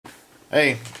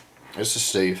Hey, this is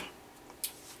Steve.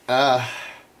 I'm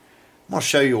going to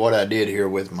show you what I did here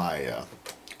with my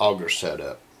auger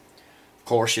setup. Of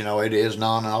course, you know, it is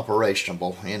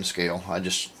non-operational in scale.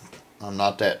 I'm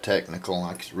not that technical.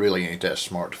 I really ain't that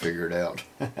smart to figure it out.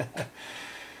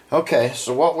 Okay,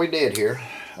 so what we did here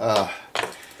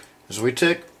is we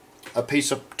took a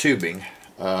piece of tubing.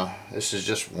 This is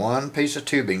just one piece of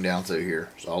tubing down through here.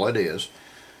 That's all it is.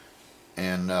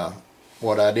 And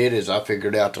what I did is I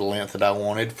figured out the length that I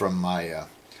wanted from my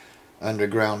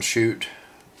underground chute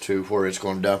to where it's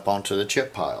going to dump onto the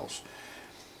chip piles.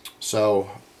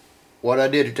 So what I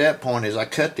did at that point is I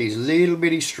cut these little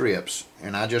bitty strips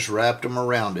and I just wrapped them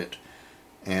around it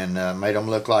and made them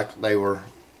look like they were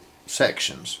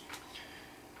sections.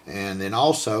 And then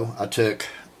also I took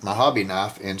my hobby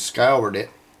knife and scoured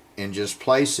it in just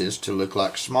places to look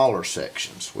like smaller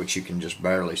sections, which you can just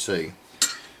barely see.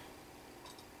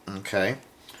 Okay,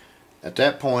 at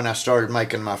that point I started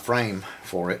making my frame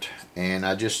for it, and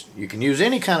you can use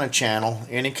any kind of channel,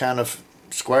 any kind of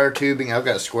square tubing. I've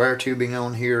got square tubing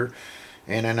on here,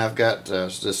 and then I've got the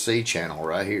C channel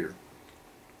right here,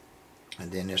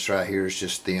 and then this right here is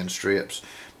just thin strips.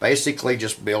 Basically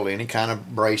just build any kind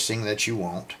of bracing that you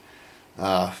want.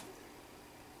 I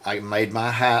made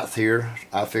my height here.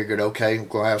 I figured, okay, we're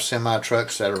going to have semi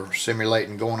trucks that are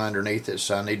simulating going underneath it,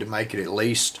 so I need to make it at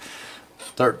least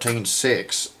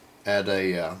 13.6 at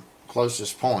a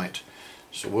closest point.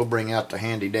 So we'll bring out the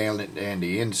handy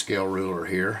dandy end scale ruler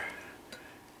here,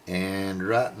 and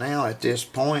right now at this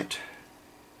point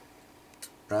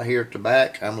right here at the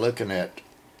back I'm looking at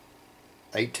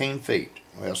 18 feet,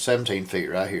 well 17 feet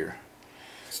right here.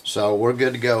 So we're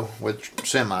good to go with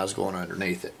semis going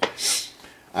underneath it.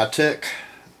 I took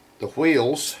the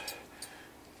wheels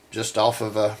just off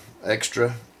of a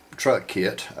extra truck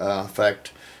kit. In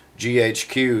fact,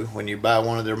 GHQ, when you buy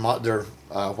one of their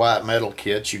white metal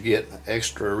kits, you get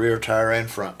extra rear tire and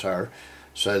front tire.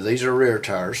 So these are rear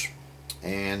tires,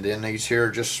 and then these here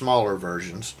are just smaller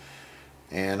versions.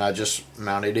 And I just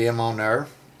mounted them on there,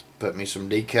 put me some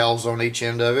decals on each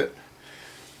end of it.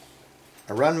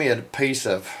 I run me a piece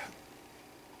of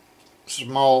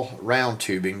small round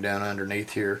tubing down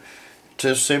underneath here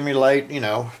to simulate, you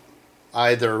know,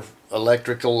 either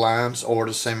electrical lines or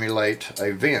to simulate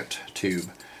a vent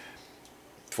tube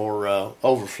for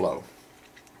overflow.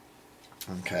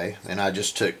 Okay, then I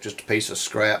just took just a piece of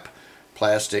scrap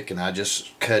plastic and I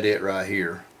just cut it right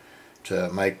here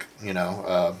to make, you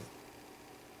know,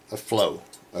 a flow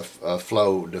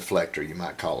deflector, you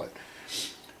might call it.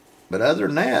 But other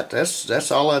than that,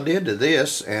 that's all I did to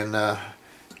this, and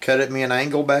cut it me an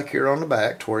angle back here on the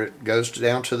back to where it goes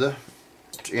down to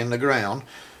in the ground,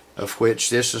 of which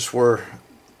this is where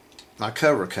my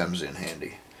cover comes in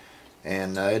handy.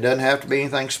 And it doesn't have to be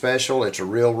anything special. It's a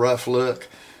real rough look.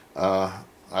 I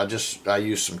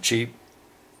used some cheap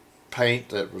paint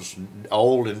that was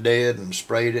old and dead and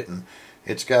sprayed it, and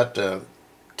it's got the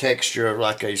texture of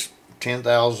like a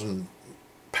 10,000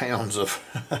 pounds of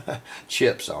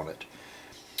chips on it.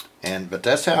 But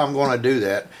that's how I'm going to do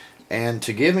that. And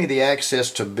to give me the access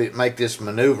to make this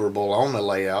maneuverable on the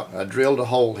layout, I drilled a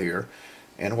hole here,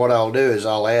 and what I'll do is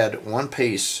I'll add one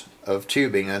piece of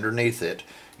tubing underneath it,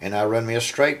 and I run me a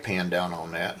straight pin down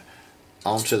on that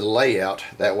onto the layout.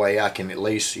 That way I can at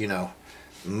least, you know,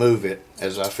 move it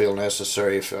as I feel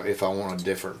necessary if I want a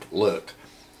different look.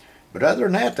 But other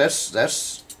than that,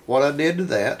 that's what I did to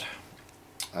that.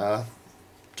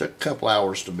 Took a couple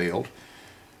hours to build.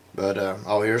 But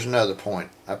oh, here's another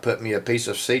point. I put me a piece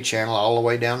of C channel all the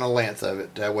way down the length of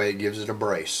it. That way it gives it a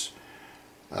brace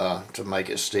to make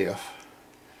it stiff.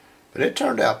 But it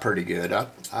turned out pretty good.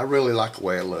 I really like the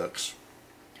way it looks.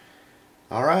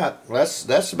 Alright, well,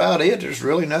 that's about it. There's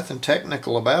really nothing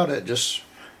technical about it. Just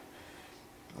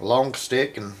a long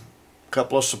stick and a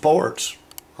couple of supports.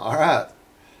 Alright.